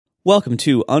Welcome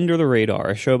to Under the Radar,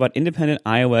 a show about independent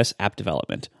iOS app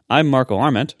development. I'm Marco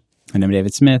Arment. And I'm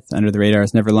David Smith. Under the Radar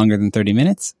is never longer than 30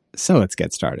 minutes, so let's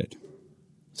get started.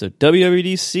 So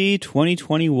WWDC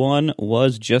 2021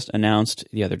 was just announced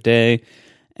the other day,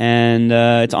 and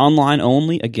it's online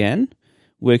only again,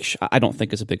 which I don't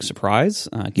think is a big surprise.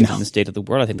 Given the state of the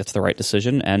world, I think that's the right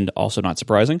decision, and also not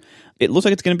surprising. It looks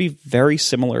like it's going to be very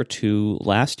similar to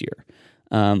last year,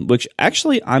 which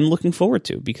actually I'm looking forward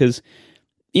to, because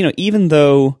even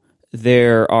though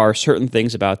there are certain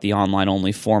things about the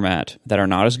online-only format that are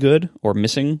not as good or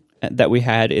missing that we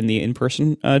had in the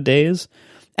in-person days,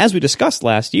 as we discussed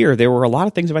last year, there were a lot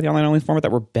of things about the online-only format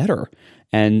that were better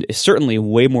and certainly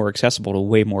way more accessible to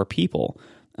way more people,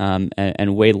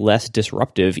 and way less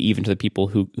disruptive even to the people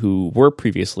who were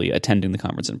previously attending the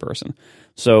conference in person.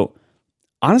 So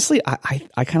honestly,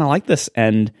 I kind of like this,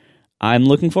 and I'm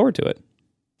looking forward to it.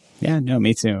 Yeah, no,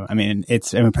 me too. I mean,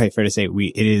 it's probably fair to say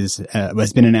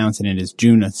has been announced, and it is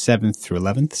June 7th through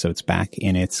 11th, so it's back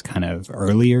in its kind of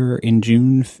earlier in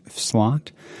June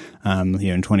slot. In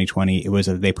 2020,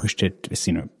 they pushed it. It's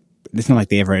not like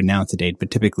they ever announced a date, but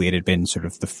typically it had been sort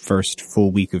of the first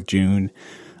full week of June,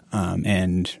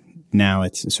 and now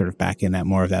it's sort of back in that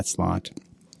more of that slot.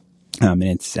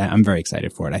 And I'm very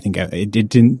excited for it. I think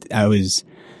I was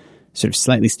sort of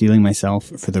slightly stealing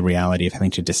myself for the reality of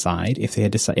having to decide if they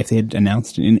had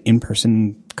announced an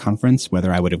in-person conference,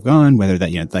 whether I would have gone, whether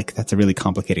that, that's a really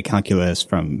complicated calculus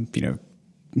from,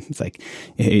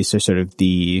 it's sort of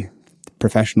the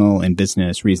professional and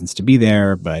business reasons to be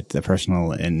there, but the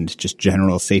personal and just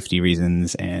general safety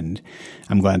reasons. And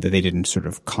I'm glad that they didn't sort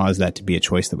of cause that to be a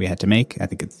choice that we had to make. I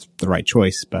think it's the right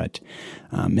choice, but,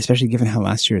 especially given how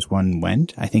last year's one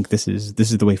went, I think this is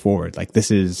the way forward.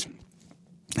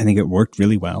 I think it worked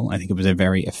really well. I think it was a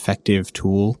very effective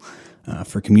tool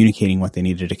for communicating what they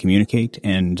needed to communicate.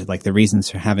 And the reasons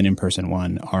to have an in-person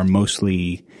one are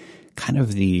mostly kind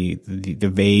of the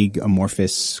vague,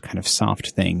 amorphous, kind of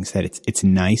soft things that it's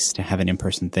nice to have an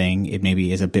in-person thing. It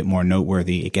maybe is a bit more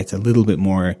noteworthy. It gets a little bit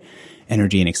more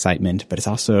energy and excitement, but it's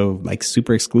also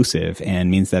super exclusive and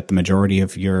means that the majority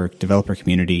of your developer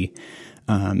community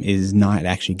is not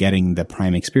actually getting the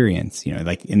prime experience.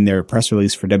 In their press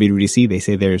release for WWDC, they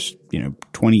say there's,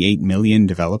 28 million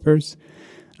developers.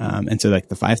 And so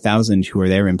the 5,000 who are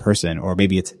there in person, or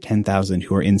maybe it's 10,000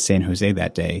 who are in San Jose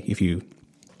that day. If you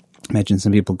imagine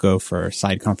some people go for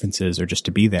side conferences or just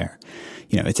to be there,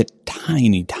 it's a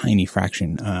tiny, tiny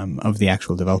fraction, of the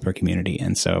actual developer community.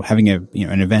 And so having an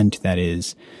event that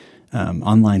is,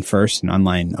 online first and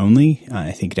online only,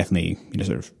 I think definitely,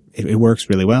 it works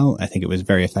really well. I think it was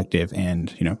very effective,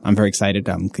 and I'm very excited.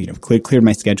 Cleared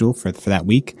my schedule for that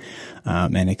week,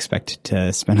 and expect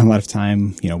to spend a lot of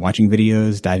time watching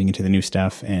videos, diving into the new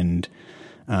stuff, and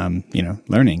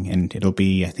learning. And it'll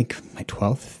be, I think, my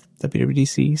 12th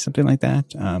WWDC, something like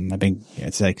that. I've been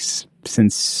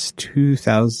since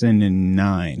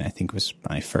 2009, I think was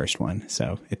my first one.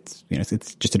 So it's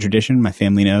just a tradition. My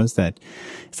family knows that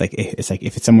it's like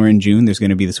if it's somewhere in June, there's going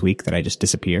to be this week that I just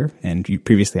disappear. And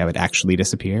previously I would actually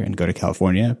disappear and go to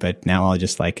California, but now I'll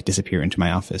just disappear into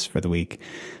my office for the week.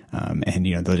 And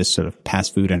they'll just sort of pass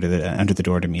food under the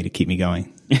door to me to keep me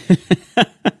going.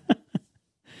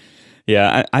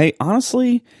 Yeah, I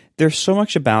honestly, there's so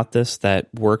much about this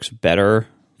that works better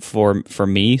for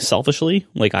me selfishly.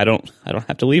 I don't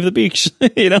have to leave the beach.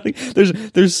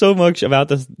 There's so much about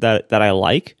this that I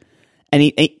like. And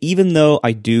even though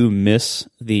I do miss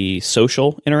the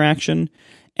social interaction,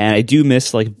 and I do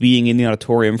miss being in the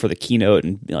auditorium for the keynote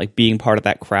and being part of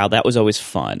that crowd, that was always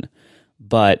fun.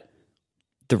 But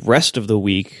the rest of the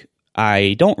week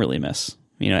I don't really miss.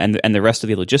 And the rest of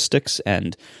the logistics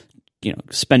and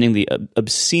spending the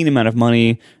obscene amount of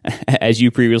money, as you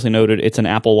previously noted, it's an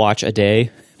Apple Watch a day,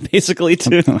 basically,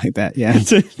 something like that, yeah,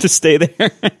 to stay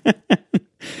there.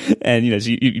 And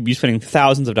so you'd be spending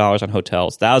thousands of dollars on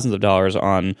hotels, thousands of dollars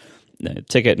on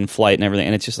ticket and flight and everything,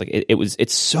 and it's just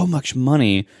it's so much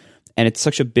money, and it's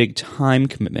such a big time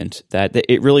commitment that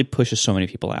it really pushes so many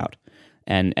people out.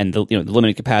 And the the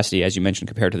limited capacity, as you mentioned,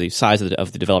 compared to the size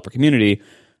of the developer community,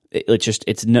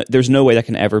 there's no way that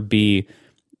can ever be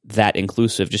that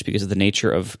inclusive, just because of the nature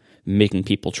of making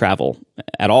people travel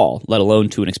at all, let alone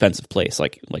to an expensive place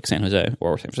like San Jose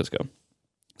or San Francisco.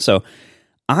 So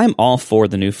I'm all for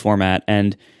the new format,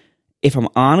 and if I'm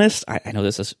honest, I know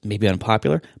this is maybe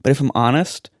unpopular, but if I'm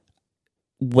honest,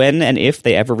 when and if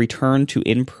they ever return to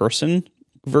in-person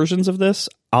versions of this,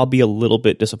 I'll be a little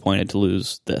bit disappointed to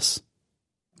lose this.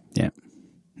 Yeah,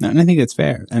 no, and I think that's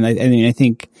fair. And I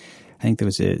think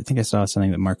I saw something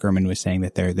that Mark Gurman was saying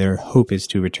that their hope is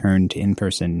to return to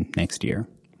in-person next year.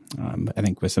 I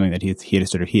think was something that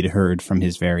he had heard from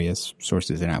his various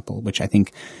sources at Apple, which I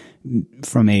think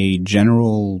from a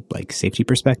general like safety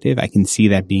perspective, I can see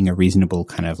that being a reasonable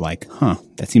kind of like,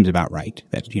 that seems about right.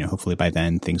 That, hopefully by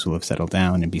then things will have settled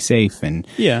down and be safe. And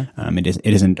it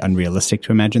isn't unrealistic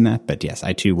to imagine that. But yes,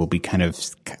 I too will be kind of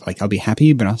like, I'll be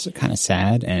happy, but also kind of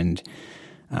sad. And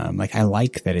I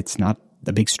like that it's not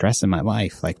a big stress in my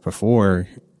life. Like before,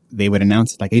 they would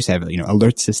announce, like I used to have,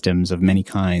 alert systems of many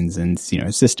kinds and,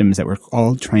 systems that were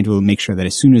all trying to make sure that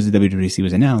as soon as the WWDC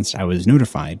was announced, I was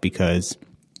notified because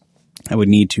I would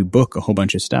need to book a whole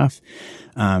bunch of stuff.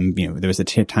 There was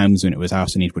times when I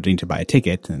also would need to buy a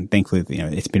ticket, and thankfully,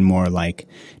 it's been more like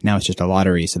now it's just a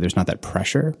lottery, so there's not that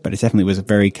pressure. But it definitely was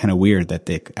very kind of weird that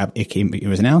it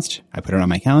was announced. I put it on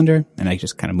my calendar, and I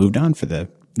just kind of moved on for the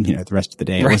rest of the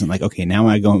day. Right. It wasn't like, okay, now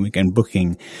I go and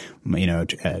booking,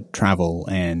 travel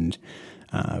and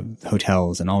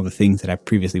hotels and all the things that I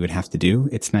previously would have to do.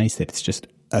 It's nice that it's just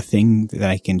a thing that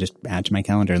I can just add to my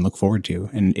calendar and look forward to,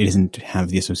 and it doesn't have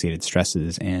the associated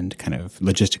stresses and kind of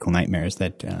logistical nightmares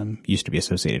that used to be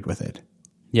associated with it.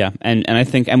 Yeah, and I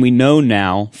think, and we know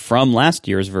now from last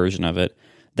year's version of it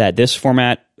that this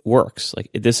format works. Like,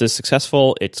 this is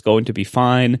successful. It's going to be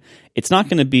fine. It's not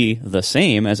going to be the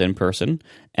same as in person,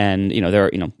 and we're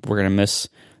going to miss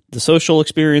the social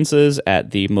experiences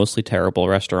at the mostly terrible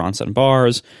restaurants and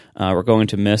bars. We're going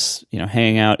to miss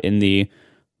hanging out in the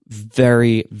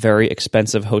very, very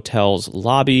expensive hotel's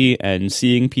lobby and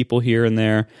seeing people here and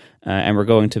there. And we're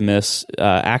going to miss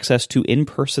access to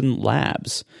in-person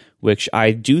labs, which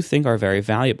I do think are very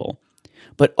valuable.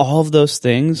 But all of those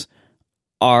things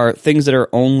are things that are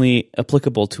only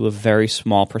applicable to a very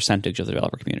small percentage of the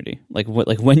developer community. Like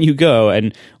when you go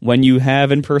and when you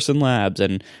have in-person labs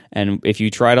and if you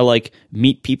try to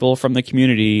meet people from the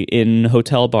community in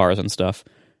hotel bars and stuff,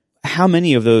 how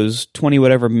many of those 20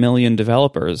 whatever million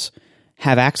developers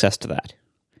have access to that?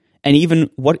 And even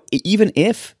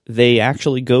if they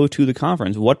actually go to the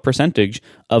conference, what percentage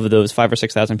of those 5,000 or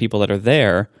 6,000 people that are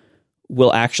there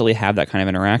will actually have that kind of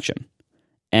interaction?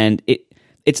 And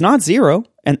it's not zero,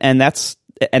 and that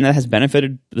has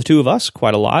benefited the two of us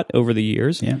quite a lot over the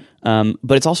years. Yeah.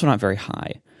 But it's also not very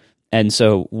high. And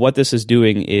so what this is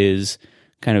doing is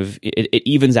kind of it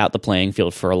evens out the playing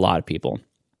field for a lot of people.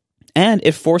 And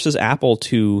it forces Apple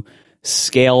to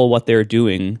scale what they're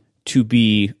doing to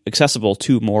be accessible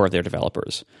to more of their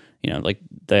developers. From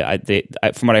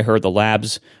what I heard, the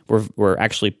labs were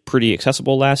actually pretty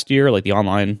accessible last year. Like the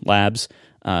online labs,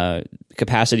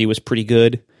 capacity was pretty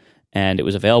good, and it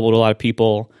was available to a lot of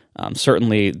people.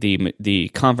 Certainly, the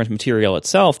conference material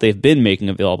itself, they've been making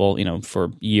available,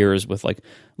 for years with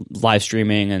live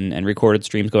streaming and recorded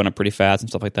streams going up pretty fast and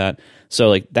stuff like that.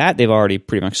 So that they've already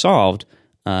pretty much solved.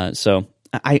 So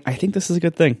I think this is a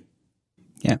good thing.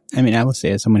 Yeah. I mean, I will say,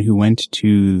 as someone who went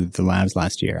to the labs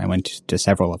last year, I went to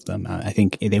several of them. I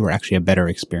think they were actually a better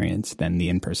experience than the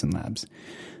in-person labs.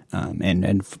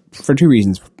 And for two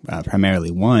reasons, primarily.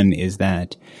 One is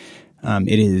that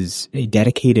it is a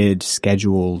dedicated,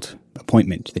 scheduled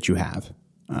appointment that you have,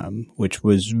 which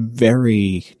was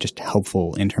very just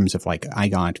helpful in terms of I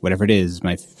got whatever it is,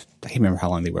 I can't remember how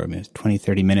long they were, 20,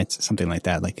 30 minutes, something like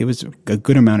that. It was a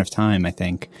good amount of time, I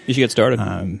think. You should get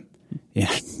started.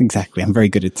 Yeah, exactly. I'm very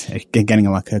good at getting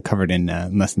a lot covered in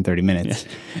less than 30 minutes.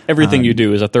 Yeah. Everything you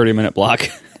do is a 30-minute block.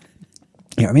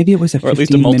 Yeah, or maybe it was or at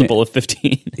least a multiple of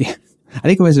 15. Yeah. I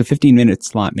think it was a 15-minute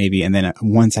slot maybe, and then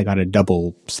once I got a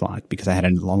double slot because I had a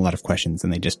lot of questions,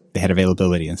 and they had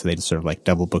availability, and so they just sort of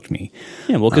double booked me.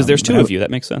 Yeah, well, because there's two of you,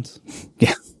 that makes sense.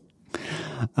 Yeah.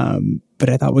 But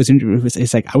I thought I wasn't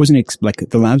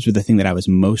the labs were the thing that I was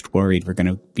most worried were going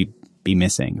to be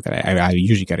missing. That I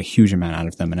usually got a huge amount out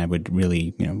of them, and I would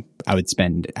really, I would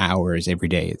spend hours every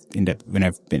day when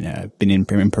I've been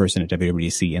in person at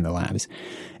WWDC in the labs,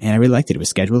 and I really liked it. It was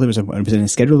scheduled. It was a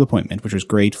scheduled appointment, which was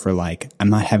great for I'm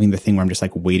not having the thing where I'm just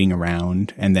waiting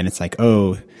around, and then it's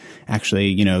oh, actually,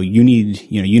 you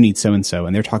need so and so,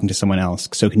 and they're talking to someone else.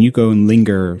 So can you go and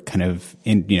linger kind of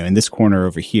in this corner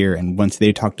over here, and once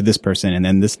they talk to this person and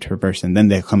then this person, then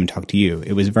they'll come and talk to you.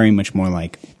 It was very much more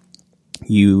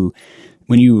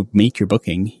when you make your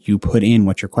booking, you put in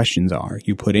what your questions are,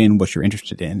 you put in what you're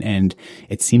interested in. And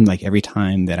it seemed like every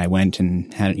time that I went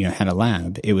and had a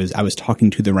lab, I was talking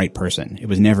to the right person. It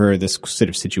was never this sort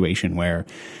of situation where,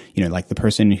 the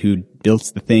person who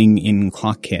built the thing in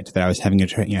ClockKit that I was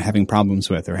having problems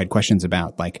with or had questions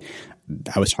about,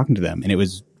 I was talking to them, and it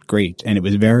was great. And it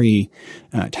was very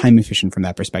time efficient from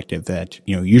that perspective that,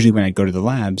 usually when I'd go to the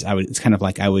labs, it's kind of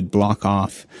I would block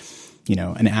off,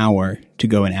 an hour to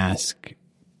go and ask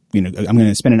I'm going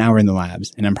to spend an hour in the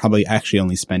labs, and I'm probably actually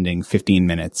only spending 15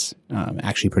 minutes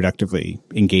actually productively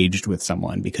engaged with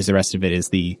someone, because the rest of it is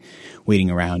the waiting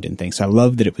around and things. So I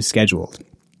love that it was scheduled.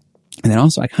 And then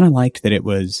also I kind of liked that it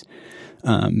was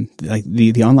like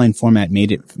the online format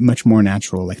made it much more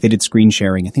natural. Like they did screen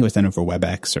sharing. I think it was done over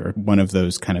WebEx or one of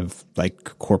those kind of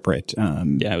like corporate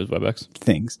it was WebEx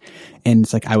things. And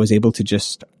it's like I was able to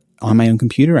just on my own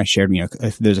computer, I shared,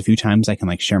 if there's a few times I can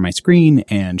like share my screen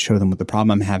and show them what the problem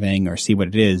I'm having or see what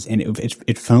it is. And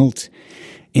it felt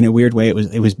in a weird way, it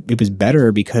was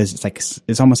better, because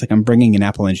it's almost like I'm bringing an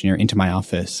Apple engineer into my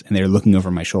office and they're looking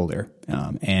over my shoulder.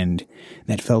 And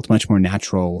that felt much more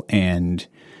natural, and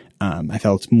I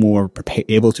felt more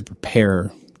able to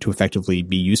prepare to effectively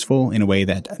be useful in a way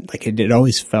that like it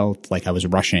always felt like I was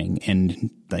rushing,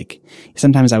 and like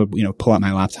sometimes I would pull out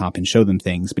my laptop and show them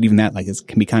things, but even that like it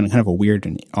can be kind of a weird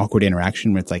and awkward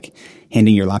interaction where it's like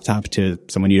handing your laptop to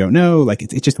someone you don't know. Like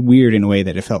it's just weird in a way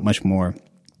that it felt much more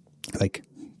like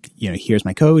here's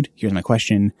my code, here's my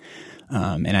question,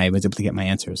 and I was able to get my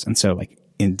answers. And so like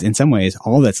in some ways,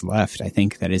 all that's left, I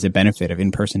think, that is a benefit of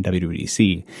in-person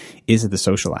WWDC is the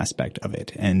social aspect of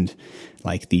it, and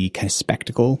like the kind of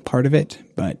spectacle part of it.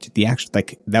 But the actual,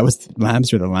 like that was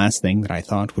labs are the last thing that I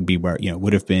thought would be where,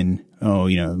 would have been,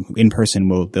 in person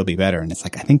they'll be better. And it's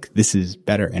like, I think this is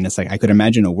better. And it's like, I could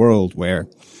imagine a world where,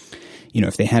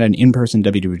 if they had an in-person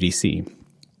WWDC,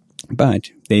 but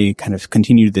they kind of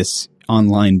continued this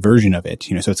online version of it,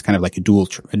 so it's kind of like a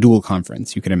dual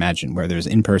conference, you could imagine, where there's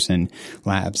in-person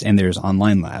labs and there's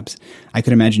online labs. I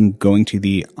could imagine going to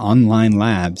the online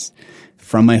labs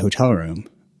from my hotel room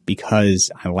because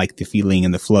I like the feeling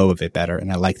and the flow of it better,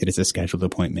 and I like that it's a scheduled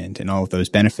appointment and all of those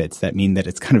benefits that mean that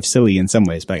it's kind of silly in some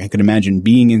ways. But I could imagine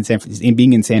being in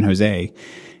San Jose,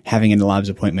 having a labs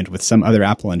appointment with some other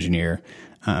Apple engineer,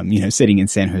 sitting in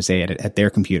San Jose at their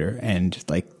computer, and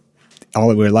like all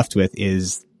that we're left with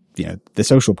is the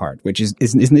social part, which is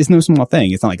no small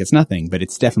thing. It's not like it's nothing, but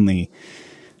it's definitely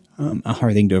a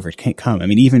hard thing to overcome. I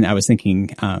mean, even I was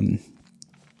thinking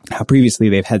how previously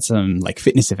they've had some like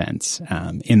fitness events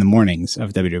in the mornings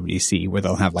of WWDC where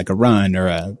they'll have like a run or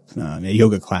a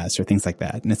yoga class or things like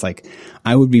that. And it's like,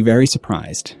 I would be very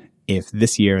surprised if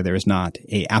this year there is not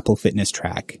a Apple Fitness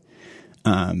track,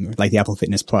 like the Apple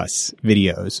Fitness Plus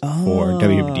videos for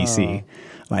WWDC.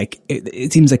 Like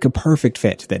it seems like a perfect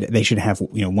fit that they should have,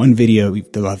 one video.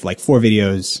 They'll have like 4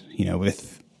 videos,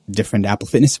 with different Apple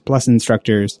Fitness Plus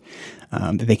instructors,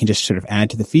 that they can just sort of add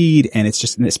to the feed. And it's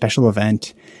just a special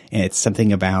event. And it's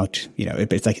something about,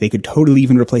 it's like they could totally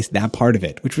even replace that part of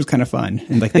it, which was kind of fun.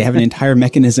 And like they have an entire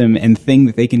mechanism and thing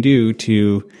that they can do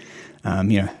to,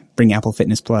 bring Apple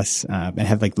Fitness Plus, and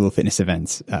have like little fitness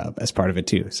events, as part of it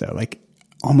too. So like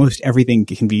almost everything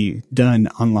can be done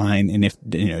online. And if,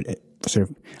 sort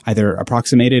of either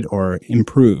approximated or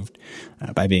improved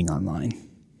by being online.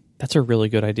 That's a really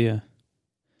good idea.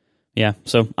 Yeah,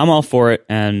 so I'm all for it,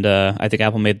 and I think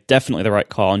Apple made definitely the right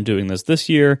call in doing this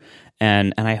year,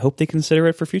 and I hope they consider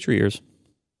it for future years.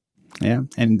 Yeah,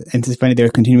 and it's funny, they're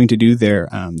continuing to do their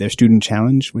student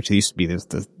challenge, which used to be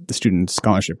the student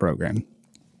scholarship program,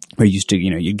 where you used to,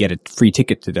 you'd get a free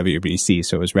ticket to WWDC,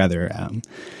 so it was rather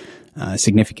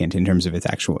significant in terms of its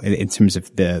actual, in terms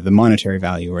of the monetary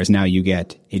value, whereas now you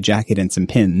get a jacket and some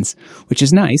pins, which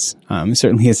is nice.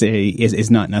 Certainly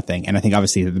is not nothing. And I think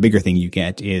obviously the bigger thing you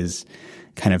get is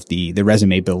kind of the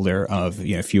resume builder of,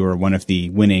 if you were one of the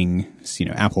winning,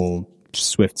 Apple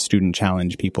Swift Student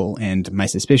Challenge people. And my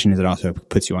suspicion is it also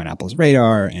puts you on Apple's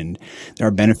radar, and there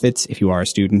are benefits if you are a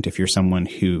student, if you're someone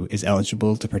who is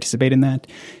eligible to participate in that,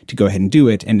 to go ahead and do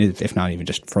it. And if not even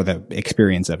just for the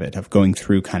experience of it, of going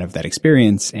through kind of that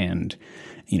experience and,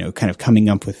 kind of coming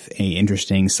up with a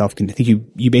interesting I think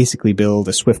you basically build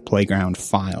a Swift Playground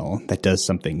file that does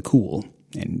something cool,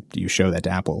 and you show that to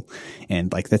Apple.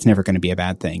 And like, that's never going to be a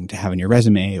bad thing to have in your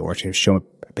resume, or to show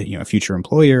a future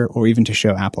employer, or even to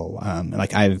show Apple.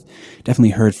 Like I've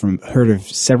definitely heard of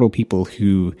several people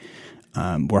who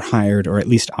were hired, or at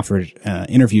least offered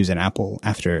interviews at Apple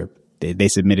after they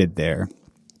submitted their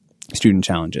student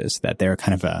challenges, that they're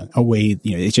kind of a way,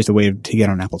 it's just a way to get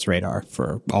on Apple's radar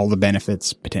for all the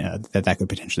benefits that could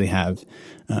potentially have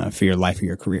for your life or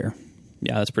your career.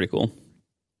 Yeah, that's pretty cool.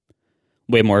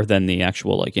 Way more than the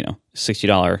actual,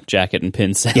 $60 jacket and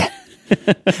pin set. Yeah.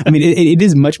 I mean, it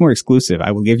is much more exclusive.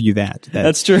 I will give you that.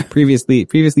 That's true. Previously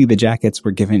the jackets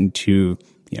were given to,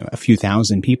 a few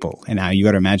thousand people. And now you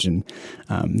got to imagine,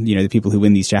 the people who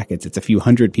win these jackets, it's a few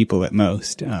hundred people at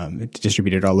most,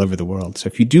 distributed all over the world. So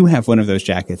if you do have one of those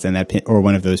jackets and that pin, or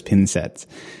one of those pin sets,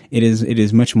 it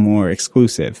is much more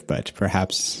exclusive, but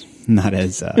perhaps not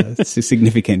as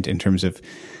significant in terms of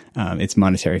its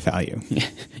monetary value.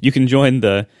 You can join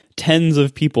the tens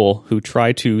of people who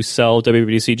try to sell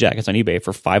WWDC jackets on eBay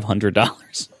for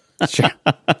 $500. Sure.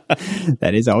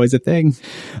 That is always a thing.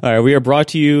 All right, we are brought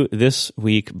to you this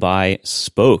week by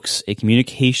Spokes, a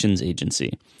communications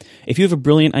agency. If you have a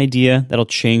brilliant idea that'll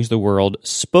change the world,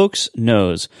 Spokes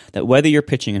knows that whether you're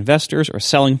pitching investors or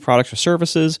selling products or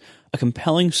services, a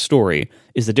compelling story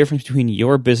is the difference between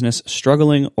your business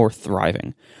struggling or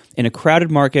thriving. In a crowded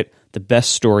market, the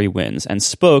best story wins, and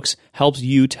Spokes helps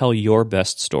you tell your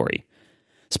best story.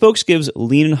 Spokes gives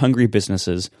lean and hungry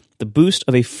businesses the boost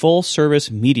of a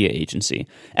full-service media agency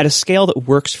at a scale that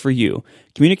works for you,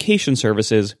 communication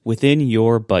services within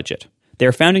your budget.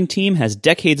 Their founding team has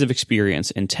decades of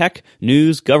experience in tech,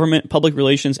 news, government, public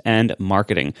relations, and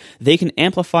marketing. They can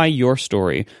amplify your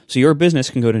story so your business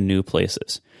can go to new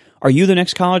places. Are you the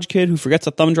next college kid who forgets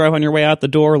a thumb drive on your way out the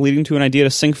door, leading to an idea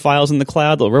to sync files in the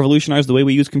cloud that will revolutionize the way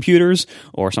we use computers,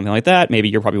 or something like that? Maybe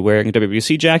you're probably wearing a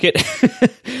WWDC jacket.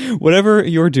 Whatever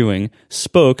you're doing,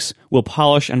 Spokes will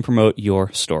polish and promote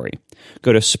your story.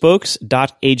 Go to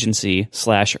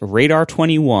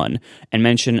spokes.agency/radar21 and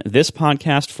mention this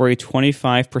podcast for a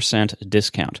 25%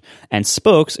 discount. And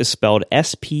Spokes is spelled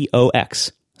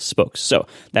S-P-O-X. Spokes. So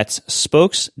that's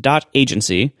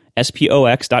spokes.agency,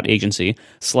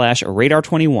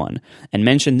 spokes.agency/radar21 and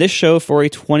mention this show for a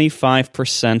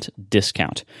 25%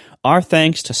 discount. Our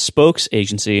thanks to Spokes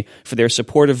Agency for their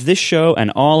support of this show and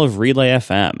all of Relay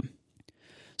FM.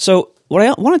 So what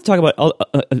I want to talk about,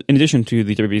 in addition to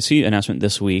the WWDC announcement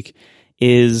this week,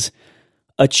 is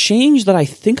a change that I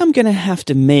think I'm going to have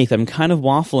to make. I'm kind of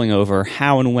waffling over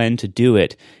how and when to do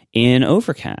it in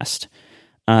Overcast.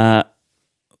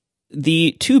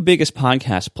 The two biggest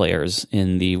podcast players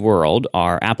in the world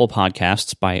are Apple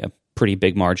Podcasts by a pretty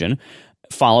big margin,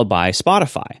 followed by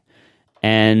Spotify.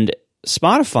 And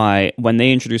Spotify, when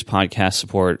they introduced podcast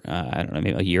support, I don't know,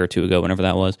 maybe a year or two ago, whenever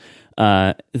that was,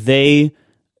 they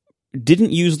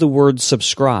didn't use the word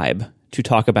subscribe to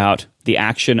talk about the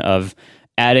action of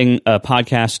adding a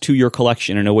podcast to your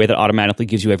collection in a way that automatically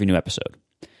gives you every new episode.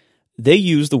 They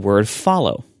used the word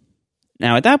follow.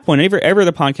 Now, at that point, every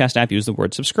other podcast app used the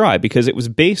word subscribe because it was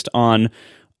based on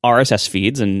RSS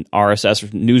feeds and RSS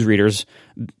newsreaders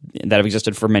that have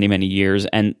existed for many, many years.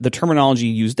 And the terminology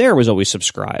used there was always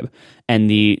subscribe. And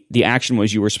the action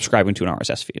was you were subscribing to an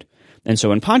RSS feed. And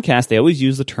so in podcasts, they always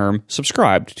use the term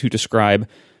subscribed to describe,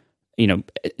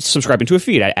 subscribing to a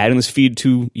feed, adding this feed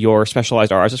to your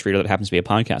specialized RSS reader that happens to be a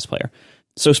podcast player.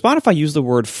 So Spotify used the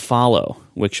word follow,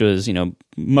 which was,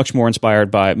 much more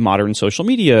inspired by modern social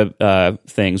media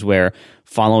things where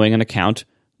following an account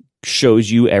shows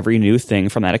you every new thing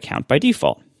from that account by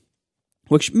default,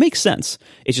 which makes sense.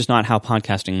 It's just not how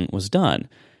podcasting was done.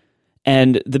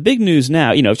 And the big news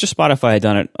now, if just Spotify had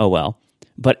done it, oh well.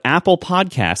 But Apple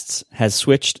Podcasts has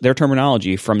switched their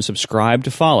terminology from subscribe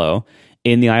to follow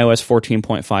in the iOS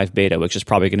 14.5 beta, which is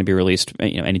probably going to be released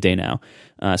any day now.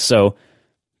 So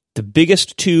the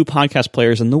biggest two podcast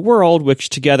players in the world, which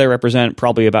together represent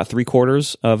probably about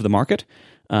 3/4 of the market,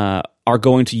 are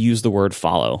going to use the word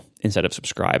follow instead of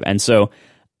subscribe. And so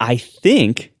I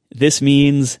think this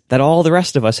means that all the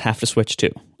rest of us have to switch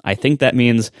too. I think that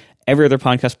means every other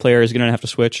podcast player is going to have to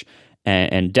switch,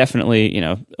 and definitely,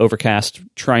 Overcast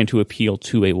trying to appeal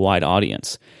to a wide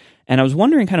audience. And I was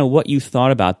wondering kind of what you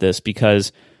thought about this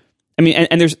because,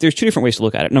 and there's two different ways to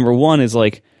look at it. Number one is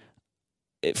like,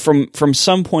 from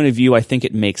some point of view, I think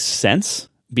it makes sense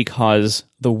because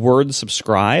the word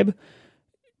subscribe,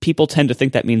 people tend to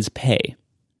think that means pay.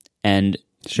 And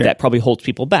that probably holds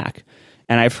people back.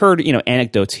 And I've heard,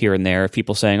 anecdotes here and there of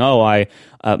people saying, my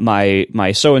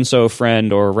so-and-so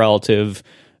friend or relative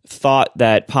thought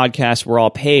that podcasts were all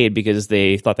paid because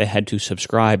they thought they had to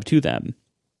subscribe to them.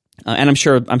 And I'm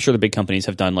sure the big companies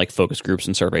have done like focus groups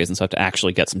and surveys and stuff to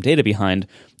actually get some data behind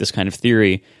this kind of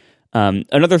theory.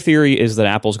 Another theory is that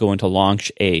Apple's going to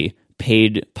launch a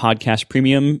paid podcast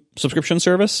premium subscription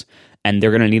service, and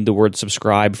they're going to need the word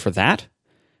subscribe for that.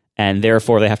 And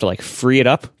therefore, they have to like free it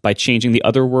up by changing the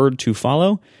other word to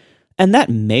follow. And that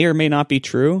may or may not be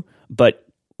true, but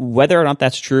whether or not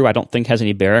that's true, I don't think has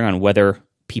any bearing on whether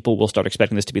people will start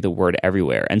expecting this to be the word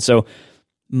everywhere. And so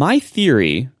my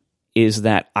theory is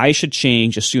that I should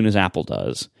change as soon as Apple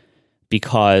does,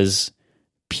 because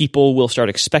people will start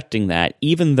expecting that,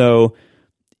 even though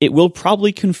it will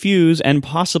probably confuse and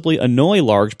possibly annoy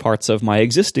large parts of my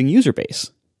existing user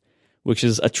base, which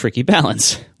is a tricky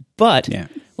balance. But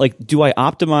do I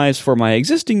optimize for my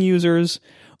existing users,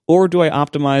 or do I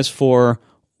optimize for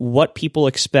what people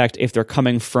expect if they're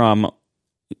coming from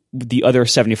the other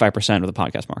 75% of the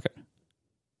podcast market?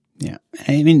 Yeah.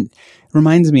 I mean, it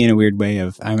reminds me in a weird way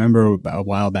of, I remember a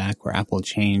while back where Apple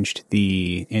changed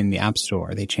in the App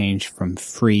Store, they changed from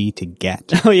free to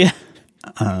get. Oh, yeah.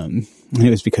 And it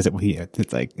was because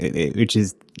it's like, which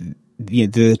is,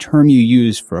 the term you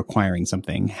use for acquiring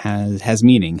something has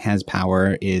meaning, has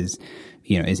power, is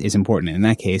important. And in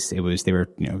that case, they were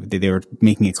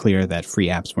making it clear that free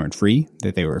apps weren't free,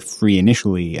 that they were free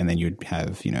initially, and then you'd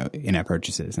have, in-app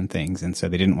purchases and things. And so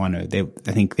they didn't want to,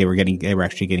 I think they were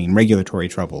actually getting regulatory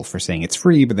trouble for saying it's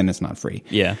free, but then it's not free.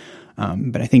 Yeah.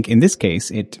 But I think in this case,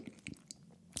 it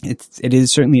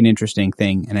is certainly an interesting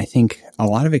thing. And I think a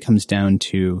lot of it comes down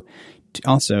to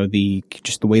also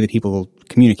just the way that people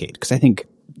communicate. Because I think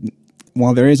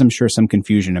while there is, I'm sure, some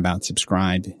confusion about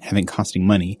Subscribe costing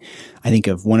money, I think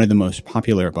of one of the most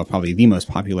popular, well, probably the most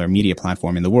popular media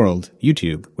platform in the world,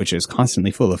 YouTube, which is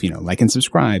constantly full of, like and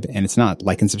subscribe. And it's not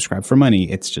like and subscribe for money.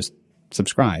 It's just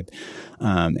subscribe.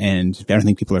 And I don't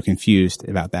think people are confused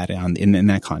about that in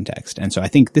that context. And so I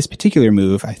think this particular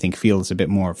move, feels a bit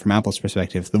more, from Apple's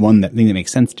perspective, the thing that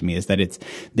makes sense to me is that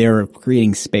they're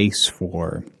creating space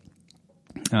for,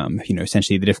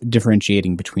 essentially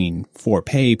differentiating between for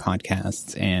pay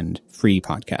podcasts and free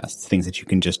podcasts, things that you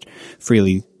can just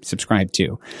freely subscribe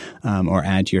to, or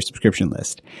add to your subscription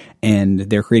list. And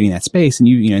they're creating that space. And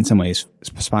in some ways,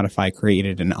 Spotify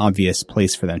created an obvious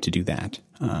place for them to do that.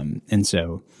 And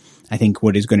so I think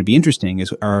what is going to be interesting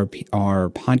is are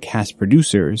podcast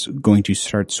producers going to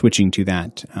start switching to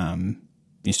that,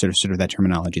 sort of that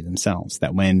terminology themselves,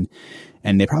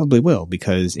 and they probably will,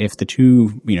 because if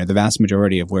the vast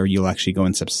majority of where you'll actually go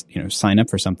and sign up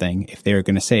for something, if they're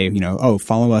going to say,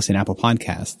 follow us in Apple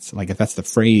Podcasts, like if that's the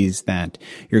phrase that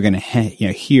you're going to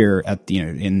hear at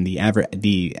in the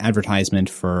advertisement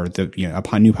for the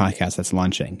a new podcast that's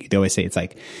launching, they always say it's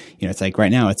like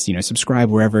right now it's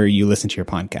subscribe wherever you listen to your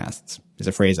podcasts is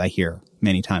a phrase I hear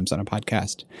many times on a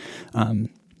podcast.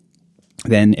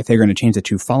 Then if they're going to change it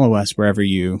to follow us wherever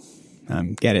you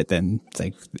get it, then it's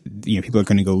like, people are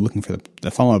going to go looking for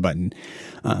the follow button.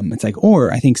 It's like,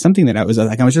 or I think something that I was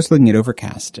just looking at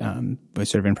Overcast, was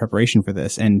sort of in preparation for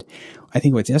this. And I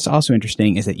think what's just also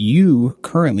interesting is that you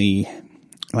currently,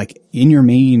 like in your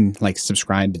main,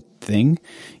 subscribe thing,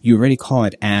 you already call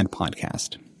it ad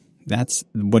podcast. That's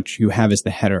what you have as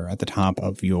the header at the top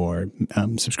of your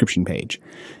subscription page.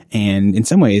 And in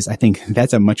some ways, I think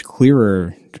that's a much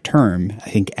clearer term. I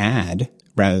think ad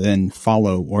rather than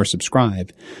follow or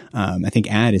subscribe. I think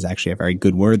ad is actually a very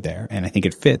good word there. And I think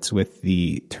it fits with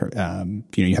the,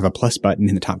 you have a plus button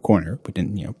in the top corner, but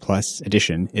in, plus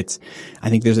edition, I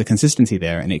think there's a consistency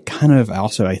there. And it kind of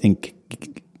also, I think,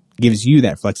 gives you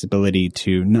that flexibility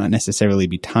to not necessarily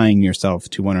be tying yourself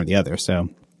to one or the other. So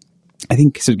I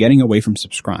think getting away from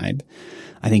subscribe,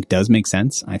 I think does make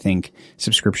sense. I think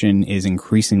subscription is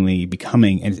increasingly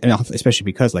becoming, and especially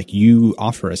because you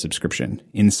offer a subscription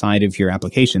inside of your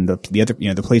application. The other,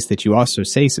 the place that you also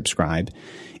say subscribe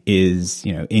is,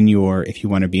 if you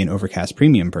want to be an Overcast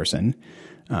premium person,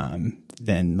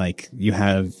 then you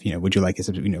have, would you like a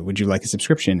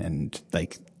subscription? And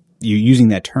you using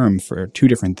that term for two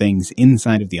different things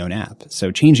inside of the own app.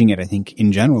 So changing it, I think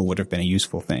in general would have been a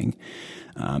useful thing.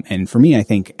 And for me, I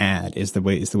think ad is the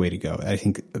way to go. I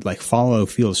think follow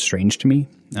feels strange to me.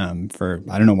 I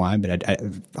don't know why, but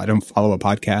I don't follow a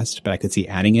podcast, but I could see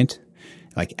adding it,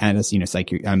 add us, it's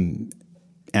I'm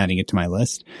adding it to my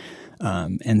list.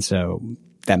 And so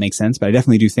that makes sense, but I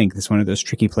definitely do think this is one of those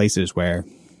tricky places where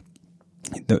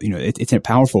it's a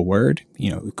powerful word,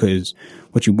 because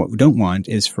what you don't want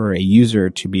is for a user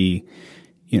to be,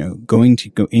 going to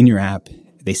go in your app.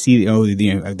 They see,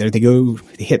 there they go,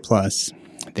 they hit plus,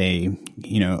 they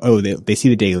see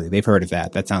the daily, they've heard of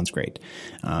that. That sounds great.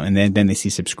 And then they see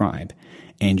subscribe,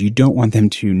 and you don't want them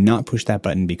to not push that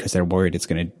button because they're worried it's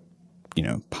going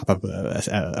to, pop up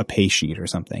a pay sheet or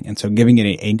something. And so giving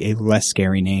it a less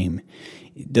scary name,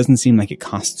 it doesn't seem like it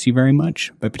costs you very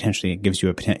much, but potentially it gives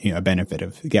you a benefit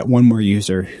of get one more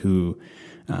user who,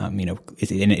 and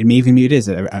it may even be it is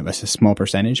a small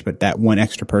percentage, but that one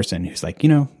extra person who's let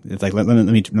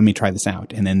me try this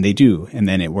out, and then they do, and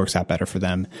then it works out better for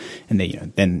them, and they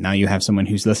then now you have someone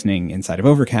who's listening inside of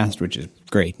Overcast, which is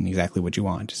great and exactly what you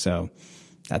want. So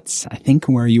that's, I think,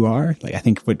 where you are. I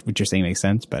think what you're saying makes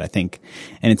sense, but I think,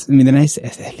 and it's, I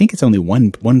think it's only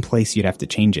one place you'd have to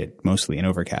change it mostly in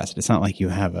Overcast. It's not like you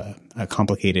have a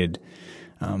complicated,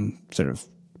 sort of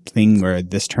thing where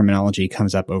this terminology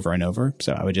comes up over and over.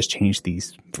 So I would just change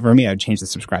for me, I would change the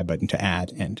subscribe button to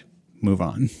add and move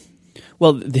on.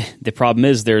 Well, the problem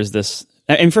is there's this,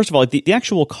 and first of all, the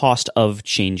actual cost of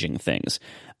changing things.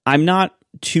 I'm not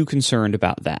too concerned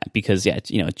about that because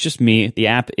it's just me. The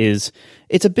app it's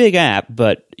a big app,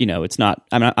 but it's not.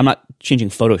 I'm not changing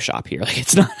Photoshop here. Like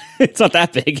it's not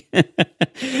that big.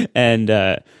 and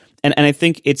I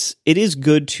think it is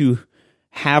good to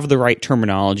have the right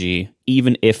terminology,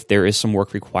 even if there is some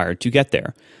work required to get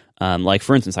there. Like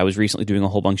for instance, I was recently doing a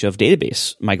whole bunch of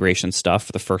database migration stuff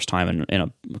for the first time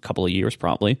in a couple of years,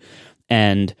 probably,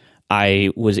 and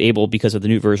I was able, because of the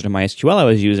new version of MySQL I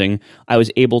was using, I was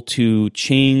able to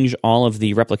change all of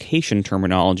the replication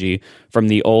terminology from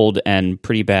the old and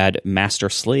pretty bad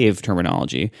master-slave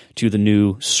terminology to the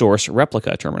new source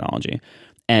replica terminology.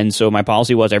 And so my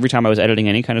policy was every time I was editing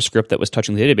any kind of script that was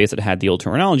touching the database that had the old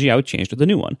terminology, I would change to the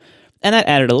new one. And that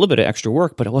added a little bit of extra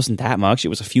work, but it wasn't that much. It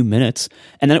was a few minutes,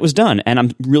 and then it was done. And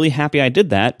I'm really happy I did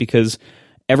that because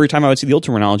every time I would see the old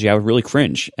terminology, I would really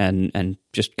cringe and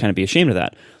just kind of be ashamed of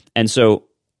that. And so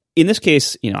in this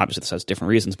case, obviously this has different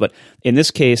reasons, but in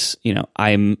this case,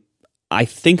 I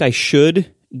think I should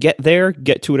get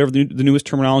to whatever the newest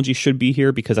terminology should be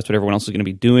here because that's what everyone else is going to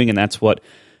be doing. And that's what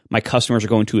my customers are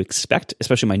going to expect,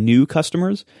 especially my new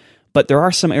customers. But there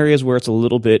are some areas where it's a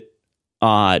little bit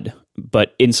odd,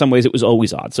 but in some ways it was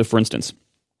always odd. So for instance,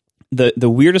 the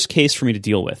weirdest case for me to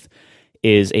deal with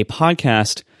is a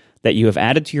podcast that you have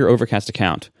added to your Overcast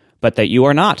account, but that you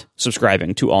are not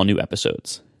subscribing to all new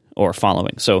episodes or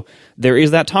following. So there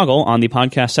is that toggle on the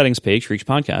podcast settings page for each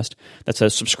podcast that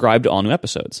says subscribe to all new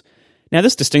episodes. Now,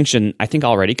 this distinction, I think,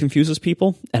 already confuses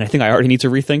people, and I think I already need to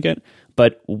rethink it.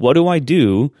 But what do I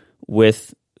do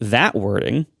with that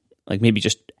wording? Like maybe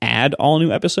just add all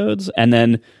new episodes? And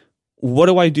then what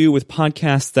do I do with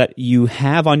podcasts that you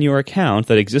have on your account,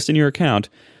 that exist in your account,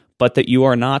 but that you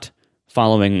are not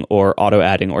following or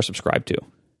auto-adding or subscribed to?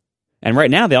 And right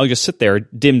now, they all just sit there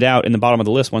dimmed out in the bottom of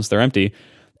the list once they're empty.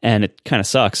 And it kind of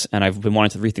sucks, and I've been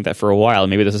wanting to rethink that for a while,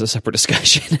 and maybe this is a separate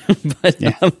discussion.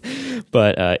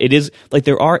 but it is, like,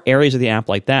 there are areas of the app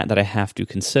like that I have to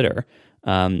consider.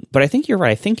 But I think you're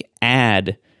right. I think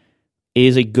add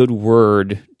is a good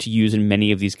word to use in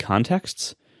many of these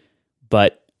contexts,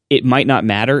 but it might not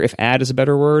matter if add is a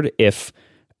better word if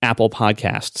Apple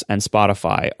Podcasts and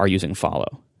Spotify are using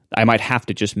follow. I might have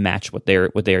to just match what they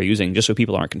are using just so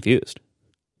people aren't confused.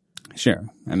 Sure.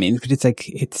 I mean, it's like,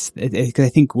 I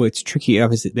think what's tricky,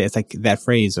 obviously, it's like that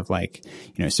phrase of like,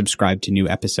 subscribe to new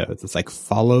episodes. It's like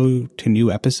follow to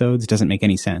new episodes doesn't make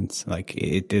any sense. Like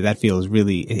that feels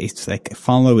really, it's like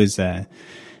follow is,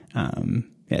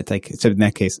 it's like, so in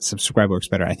that case, subscribe works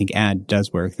better. I think add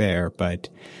does work there, but,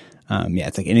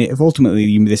 it's like, and if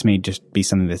ultimately this may just be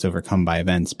something that's overcome by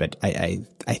events, but I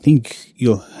think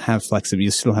you'll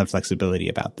still have flexibility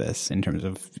about this in terms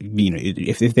of,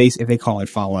 if they call it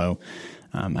follow,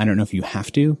 I don't know if you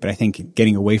have to, but I think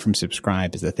getting away from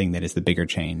subscribe is the thing that is the bigger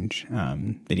change.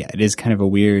 But yeah, it is kind of a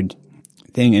weird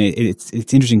thing, and it's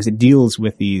interesting because it deals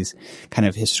with these kind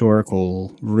of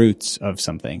historical roots of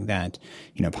something that,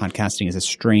 podcasting is a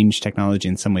strange technology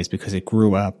in some ways because it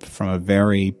grew up from a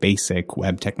very basic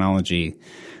web technology.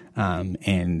 One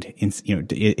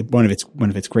of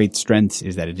its great strengths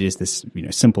is that it is this,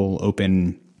 simple,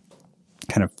 open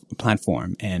kind of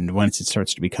platform. And once it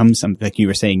starts to become something, like you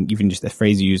were saying, even just the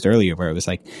phrase you used earlier, where it was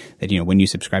like that, when you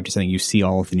subscribe to something, you see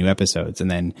all of the new episodes.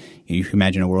 And then you can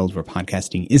imagine a world where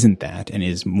podcasting isn't that and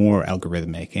is more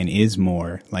algorithmic and is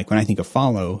more like, when I think of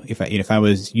follow, if I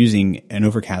was using an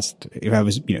Overcast, if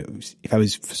I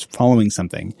was following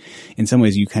something, in some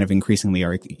ways you kind of increasingly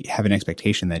have an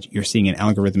expectation that you're seeing an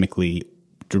algorithmically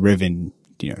driven,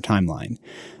 timeline.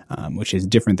 Which is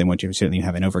different than what you certainly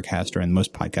have in Overcast or in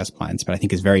most podcast plans, but I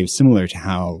think is very similar to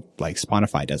how like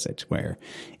Spotify does it, where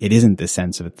it isn't this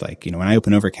sense of it's like, when I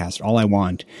open Overcast, all I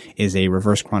want is a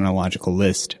reverse chronological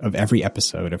list of every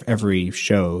episode of every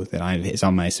show that is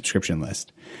on my subscription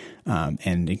list.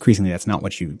 And increasingly that's not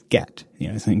what you get.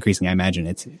 Increasingly I imagine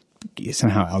it's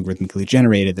somehow algorithmically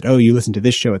generated that, you listen to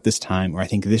this show at this time, or I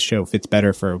think this show fits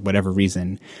better for whatever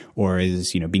reason, or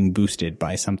is, being boosted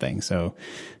by something. So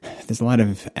there's a lot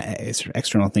of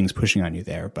external things pushing on you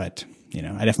there, but,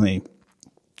 I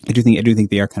do think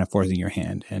they are kind of forcing your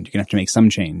hand, and you're going to have to make some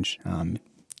change.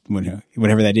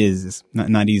 Whatever that is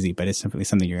not easy, but it's simply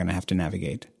something you're going to have to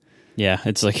navigate. Yeah.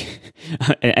 It's like,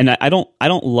 and I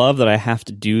don't love that I have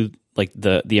to do like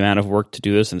the amount of work to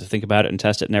do this and to think about it and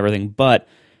test it and everything, but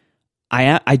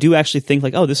I do actually think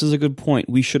like, this is a good point.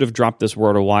 We should have dropped this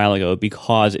word a while ago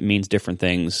because it means different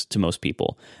things to most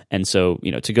people. And so,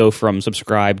 to go from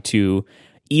subscribe to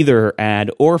either add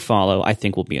or follow, I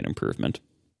think will be an improvement.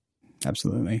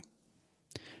 Absolutely.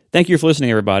 Thank you for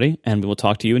listening, everybody, and we will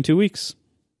talk to you in 2 weeks.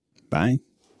 Bye.